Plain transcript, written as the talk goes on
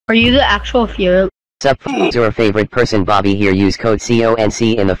Are you the actual Fear? Sup, your favorite person Bobby here. Use code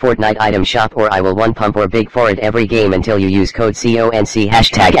CONC in the Fortnite item shop or I will one pump or big for it every game until you use code CONC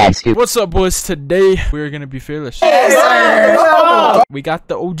 #adstupid. What's up, boys? Today we're gonna be fearless. We got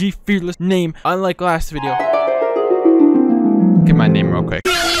the OG fearless name, unlike last video. Get my name real quick.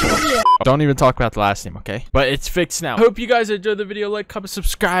 Don't even talk about the last name, okay? But it's fixed now. Hope you guys enjoyed the video. Like, comment,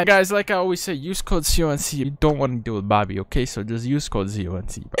 subscribe. Guys, like I always say, use code CONC. You don't want to deal with Bobby, okay? So just use code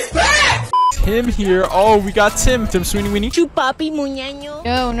CONC, bro. Tim here. Oh, we got Tim. Tim Sweeney Weenie. Chupapi muñeño.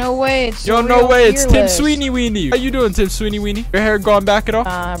 Yo, no way. It's Yo, no way. It's Tim Sweeney Weenie. How you doing, Tim Sweeney Weenie? Your hair going back at all?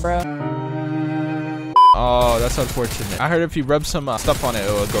 Bro. Oh, that's unfortunate. I heard if you rub some stuff on it,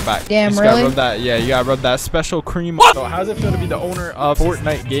 it will go back. Damn, you just really? gotta rub that. Yeah, you gotta rub that special cream. So, how's it feel to be the owner of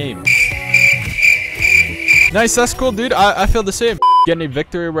Fortnite games? Nice, that's cool, dude. I feel the same. Get any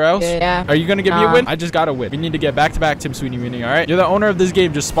victory where else? Yeah. Are you gonna give me a win? I just gotta win. We need to get back-to-back Tim Sweeney Weenie, alright? You're the owner of this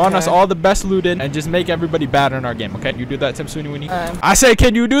game. Just spawn us all the best loot in and just make everybody bad in our game, okay? You do that, Tim Sweeney Weenie? I say,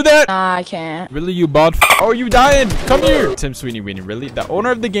 can you do that? Nah, I can't. Really, you bald Oh, you dying? Come here. Tim Sweeney Weenie, really? The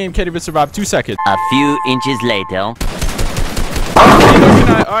owner of the game can't even survive 2 seconds. A few inches later.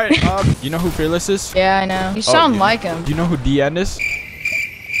 Alright, you know who Fearless is? Yeah, I know. You sound like him. Do you know who DN is?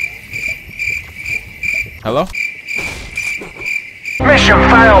 Hello? Mission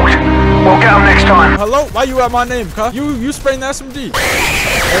failed. We'll get them next time. Hello? Why you at my name, cuh? You spraying the SMG.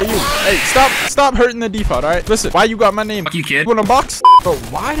 Hey, you. Hey, stop hurting the default, alright? Listen, why you got my name? Fuck you, kid. You want a box? Bro,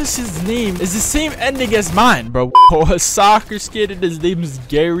 why does his name is the same ending as mine, bro? Oh, a soccer kid and his name is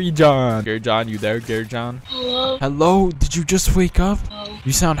Gary John. Gary John, you there, Gary John? Hello? Hello? Did you just wake up? No.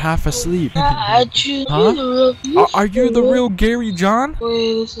 You sound half asleep. Huh? Are you the real Gary John?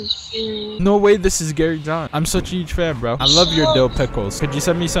 Wait, this is Fear. No way, this is Gary John. I'm such a huge fan, bro. I love your dill pickles. Could you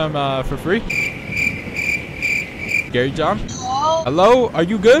send me some for free? Gary John? Hello? Hello? Are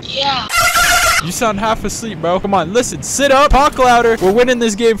you good? Yeah. You sound half asleep, bro. Come on, listen. Sit up. Talk louder. We're winning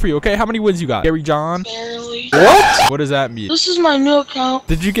this game for you, okay? How many wins you got? Gary John? Barely. What? What does that mean? This is my new account.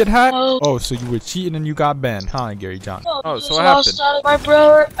 Did you get hacked? No. Oh, so you were cheating and you got banned, huh, Gary John? No, Oh, this so what all happened? started- My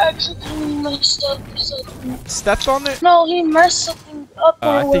brother accidentally messed up something. Stepped on it? No, he messed something up.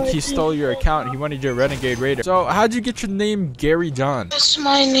 I think he stole your account. He wanted your Renegade Raider. So, how'd you get your name Gary John? That's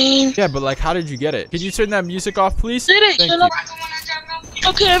my name. Yeah, but like, how did you get it? Can you turn that music off, please? Did it? Thank Shut you. up.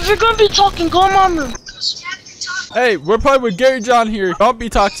 Okay, if you're gonna be talking, go in my room. Hey, we're playing with Gary John here. Don't be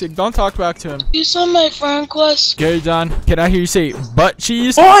toxic. Don't talk back to him. You saw my friend request. Gary John, can I hear you say butt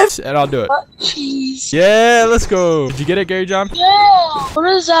cheese? And I'll do it. Butt cheese. Yeah, let's go. Did you get it, Gary John? Yeah. What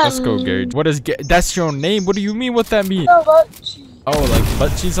does that Let's go, mean? Gary. What is that's your name? What do you mean? What that means? No, butt cheese. Oh, like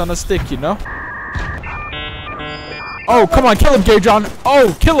butt cheese on a stick, you know? Oh, come on, kill him, Gary John.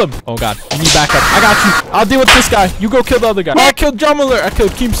 Oh, kill him. Oh, God. You need backup. I got you. I'll deal with this guy. You go kill the other guy. Oh, I killed John Miller. I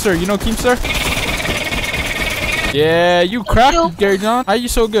killed Keemstar. You know Keemstar? Yeah, you cracked, Gary John. How are you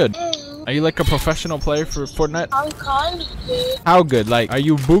so good? Are you like a professional player for Fortnite? I'm kind of good. How good? Like, are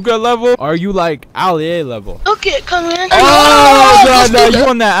you Booga level? Or are you like Ali level? Okay, come here. Oh, no, you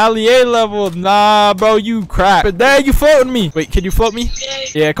on that Ali level. Nah, bro, you crap. But there, you floating me. Wait, can you float me? Okay.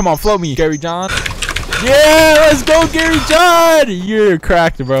 Yeah, come on, float me, Gary John. Yeah, let's go, Gary John. You're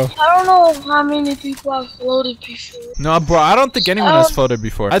cracked, bro. I don't know how many people have floated before. No, bro, I don't think anyone has floated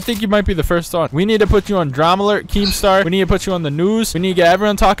before. I think you might be the first one. We need to put you on Drama Alert, Keemstar. We need to put you on the news. We need to get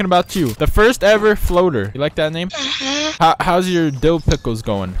everyone talking about you. The first ever floater. You like that name? How's your dill pickles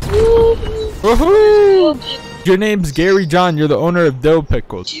going? Woohoo! Your name's Gary John. You're the owner of dill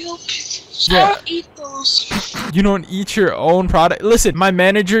pickles. Dill pickles. Yeah. I don't eat those. You don't eat your own product. Listen, my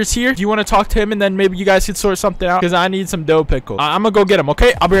manager's here. Do you want to talk to him and then maybe you guys could sort something out? Because I need some dill pickles. I'm gonna go get him,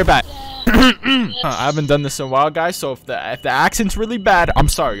 okay? I'll be right back. I haven't done this in a while, guys. So if the accent's really bad, I'm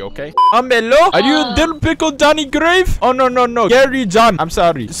sorry, okay? Hello? Are you Dill Pickle Johnny Grave? Oh, no. Gary John. I'm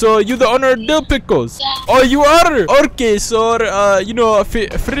sorry. So you the owner of Dill Pickles? Yeah. Oh, you are? Okay, so, you know,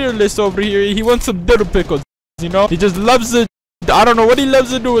 Fearless over here, he wants some Dill Pickles, you know? He just loves it. I don't know what he loves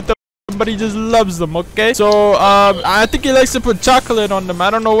to do with them, but he just loves them, okay? So, I think he likes to put chocolate on them. I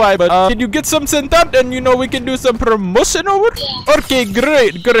don't know why, but, can you get some sent out and, you know, we can do some promotion over? Yeah. Okay,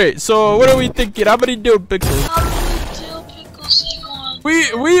 great. So, what are we thinking? How many dill pickles? How many dill pickles do you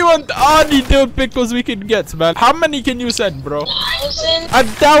want? We want all the dill pickles we can get, man. How many can you send, bro? 1,000?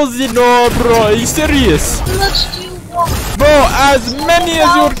 1,000, no, bro. Are you serious? How much do you want? Bro, as many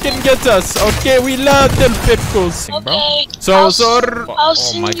as you can get us, okay? We love dill pickles, bro. Okay. I'll I'll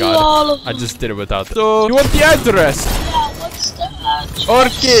send my you God. all of them. I just did it without it. So, you want the address? Yeah, what's the address?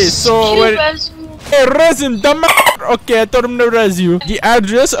 Okay, so Cute when... resume. Hey, resin, dumb. Okay, I told him to res you. The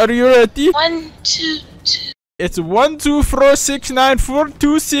address, are you ready? 122. It's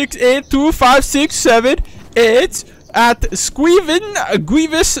 1246942682567. At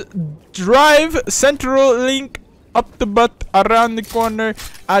Guivis Drive, Central Link, up the butt, around the corner,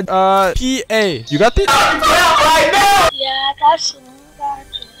 at PA. You got this? Yeah, that's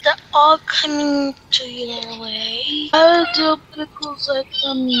they're all coming to your way. My dill pickles are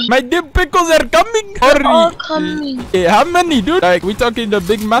coming. My dip pickles are coming. They're all coming. Hey, how many, dude? Like, we talking the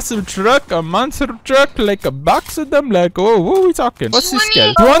big massive truck, a monster truck, like a box of them? Like, oh, what are we talking? What's this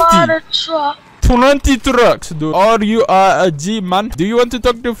scale? 20. 20 trucks, dude. Or you are a G, man. Do you want to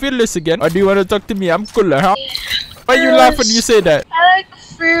talk to Fearless again? Or do you want to talk to me? I'm cooler, huh? Yeah. Why you laugh when you say that? I like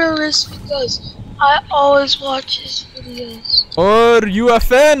Fearless because I always watch his videos. Or you a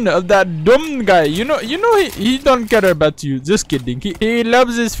fan of that dumb guy? You know he don't care about you. Just kidding. He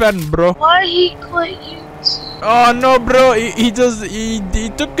loves his fan, bro. Why he quit YouTube? Oh no, bro. He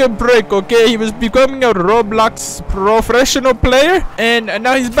took a break. Okay, he was becoming a Roblox professional player, and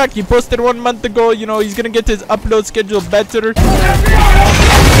now he's back. He posted 1 month ago. You know, he's gonna get his upload schedule better.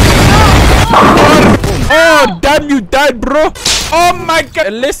 Oh, damn, you died, bro. Oh my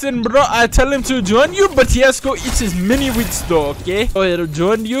god. Listen, bro, I tell him to join you, but he has to go eat his mini wheats though, okay? So he'll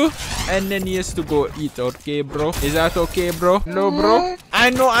join you, and then he has to go eat, okay, bro? Is that okay, bro? No, bro? I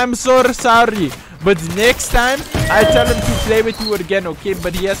know, I'm so sorry. But next time, I tell him to play with you again, okay?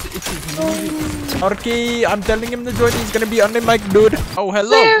 But he has to eat his mini wheats. Okay, I'm telling him to join. He's gonna be on the mic, dude. Oh,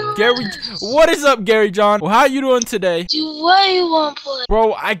 hello, Gary. What is up, Gary John? Well, how you doing today? Dude, what do you want to play?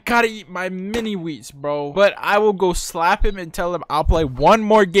 Bro, I gotta eat my mini wheats, bro. But I will go slap him and tell him I'll play one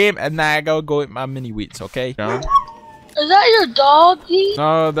more game, and then I gotta go eat my mini wheats, okay? No? Is that your doggy?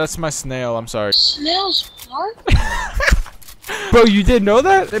 No, that's my snail. I'm sorry. Snails bark? Bro, you didn't know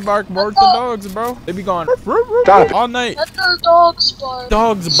that? They bark more than dogs, bro. They be going all night. That's their dogs bark.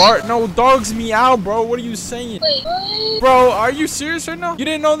 Dogs bark? No, dogs meow, bro. What are you saying? Wait, what? Bro, are you serious right now? You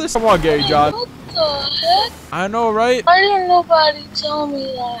didn't know this? Come on, Gary John. What the heck? I know, right? Why didn't nobody tell me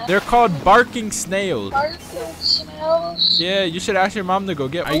that? They're called barking snails. Barking snails? Yeah, you should ask your mom to go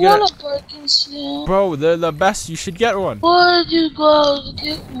get one. I want a barking snail. Bro, they're the best. You should get one. Where did you go to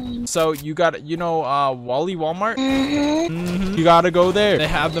get one? So you got, you know, Wally Walmart? Mm-hmm. You gotta go there. They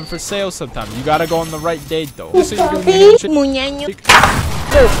have them for sale sometimes. You gotta go on the right date though. He's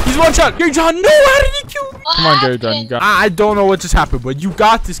one shot. Gary John, no, how did he kill? Come on, Gary John. You got I don't know what just happened, but you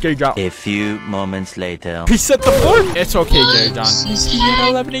got this, Gary John. A few moments later. He set the floor. It's okay, Gary John. He's at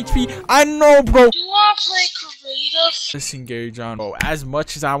 11 HP. I know, bro. Do you want to play creative? Listen, Gary John. Bro, as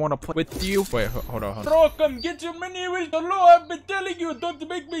much as I want to play with you. Wait, hold on. Bro, come get your money with the law. I've been telling you, don't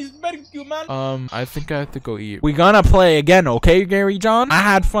make me spank you, man. I think I have to go eat. We gonna play again, okay, Gary John? I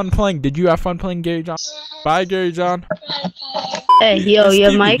had fun playing. Did you have fun playing, Gary John? Bye, Gary John. Hey, yo, you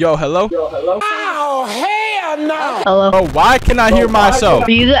have mic? Yo, hello? Oh, hell no! Hello. Oh, why can I hear myself?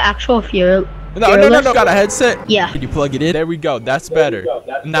 Are you the actual Fearless? No. Got a headset? Yeah. Can you plug it in? There we go. That's better.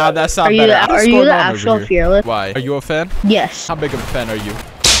 Nah, that sounds better. What's Are you going the on over actual here? Fearless? Why? Are you a fan? Yes. How big of a fan are you?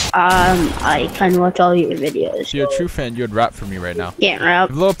 I kind of watch all your videos. If you're a true fan, you'd rap for me right now. Can't rap.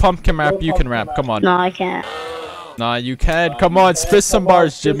 If Lil Pump can rap, you can rap. Come on. No, I can't. Nah, you can. Come on, spit some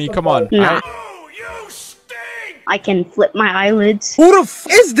bars, Jimmy. Come on. Nah. I can flip my eyelids. Who the f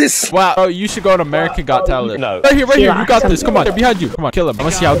is this? Wow, bro, you should go on American Got Talent. No. Right here, you got this. Come on, they're behind you. Come on, kill him. I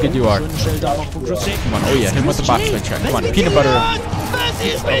want to see how good you are. Come on, oh yeah, him with the box bench track. Come on, peanut butter.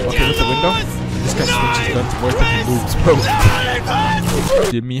 Okay, with the window. This guy switches guns more than he moves, bro.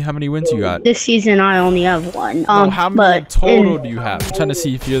 Jimmy, how many wins you got? This season, I only have one. How many total do you have? I'm trying to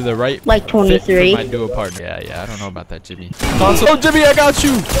see if you're the right like 23. fit for my duo partner. Yeah, I don't know about that, Jimmy. Oh, Jimmy, I got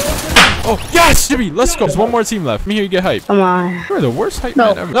you. Oh, yes, Jimmy, let's go. There's one more team left. Let me hear you get hype. Come on. You're the worst hype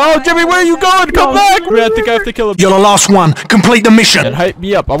man ever. No, Jimmy, where are you going? Come back. I think I have to kill him. You're the last one. Complete the mission. And hype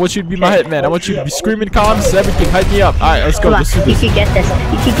me up. I want you to be my hype man. I want you to be screaming comments, everything. Hype me up. All right, let's go. Come on. Let's do You this. can get this.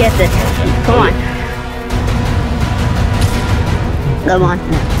 You can get this. Come on. Come on.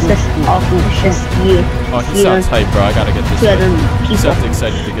 It's just awful. It's just you. Oh, he sounds hype, bro. I gotta get this win. He sounds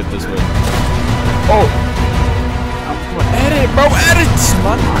excited to get this win. Oh. Come on, edit, bro. Edit.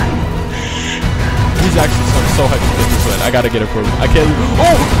 Come on. He's actually so hyped to get this win. I gotta get it for him. I can't.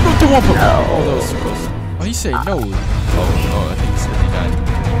 Oh, no, do one for him. Oh, that was so close. Oh, he said no. Oh, I think he said he died.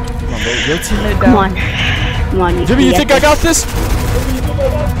 Come on, bro. Your teammate down. Come on. Come on. Jimmy, you think I got this?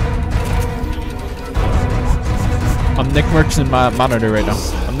 I'm Nick Merckson my monitor right now.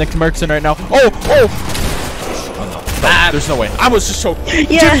 I'm Nick Merckson right now. Oh! There's no way. I was just so.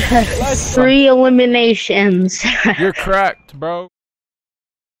 Yes! 3 eliminations. You're cracked, bro.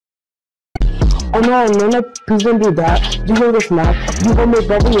 Oh no, please don't do that. You gonna get snapped. You gonna make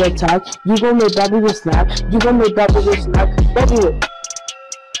Bubby attack. You gonna make Bobby get snapped. You gonna make Bobby get snapped. Bubby